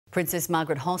Princess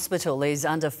Margaret Hospital is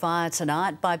under fire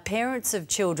tonight by parents of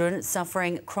children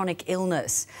suffering chronic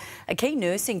illness. A key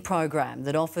nursing program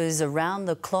that offers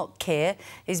around-the-clock care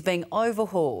is being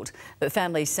overhauled, but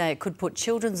families say it could put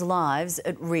children's lives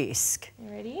at risk. You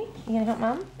ready? You gonna help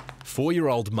Mum?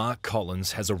 4-year-old Mark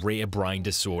Collins has a rare brain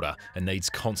disorder and needs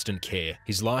constant care.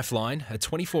 His lifeline, a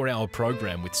 24-hour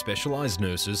program with specialised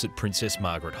nurses at Princess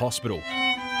Margaret Hospital.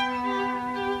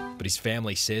 But his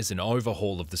family says an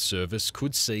overhaul of the service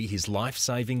could see his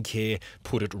life-saving care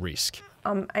put at risk.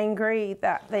 I'm angry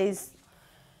that these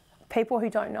people who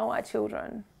don't know our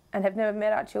children and have never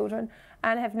met our children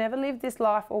and have never lived this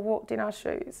life or walked in our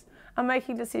shoes are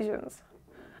making decisions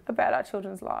about our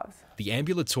children's lives. The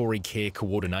Ambulatory Care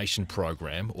Coordination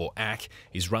Program, or AC,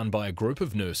 is run by a group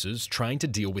of nurses trained to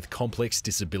deal with complex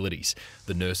disabilities.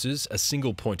 The nurses, a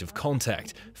single point of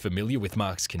contact, familiar with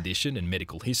Mark's condition and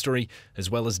medical history, as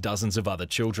well as dozens of other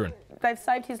children. They've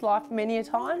saved his life many a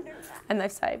time, and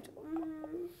they've saved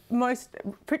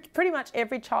pretty much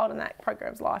every child in that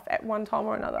program's life at one time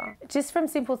or another. Just from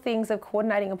simple things of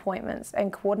coordinating appointments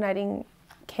and coordinating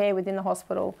care within the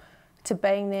hospital to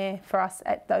being there for us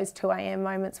at those 2 a.m.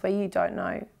 moments where you don't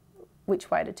know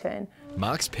which way to turn.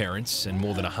 Mark's parents and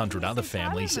more than 100 other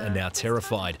families are now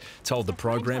terrified, told the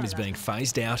program is being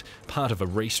phased out, part of a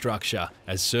restructure,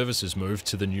 as services move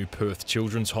to the new Perth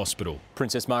Children's Hospital.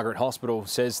 Princess Margaret Hospital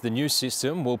says the new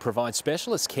system will provide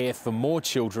specialist care for more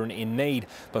children in need,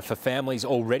 but for families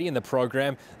already in the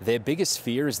program, their biggest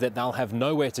fear is that they'll have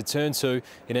nowhere to turn to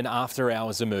in an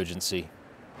after-hours emergency.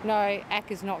 No, AC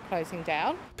is not closing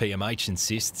down. PMH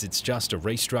insists it's just a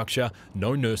restructure.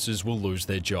 No nurses will lose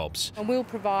their jobs. And we'll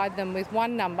provide them with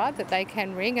one number that they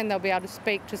can ring and they'll be able to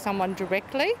speak to someone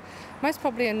directly, most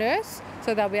probably a nurse,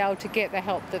 so they'll be able to get the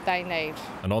help that they need.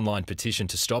 An online petition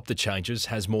to stop the changes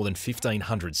has more than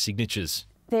 1,500 signatures.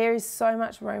 There is so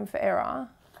much room for error,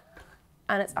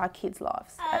 and it's our kids'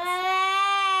 lives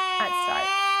at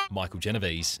stake. Michael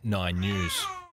Genovese, 9 News.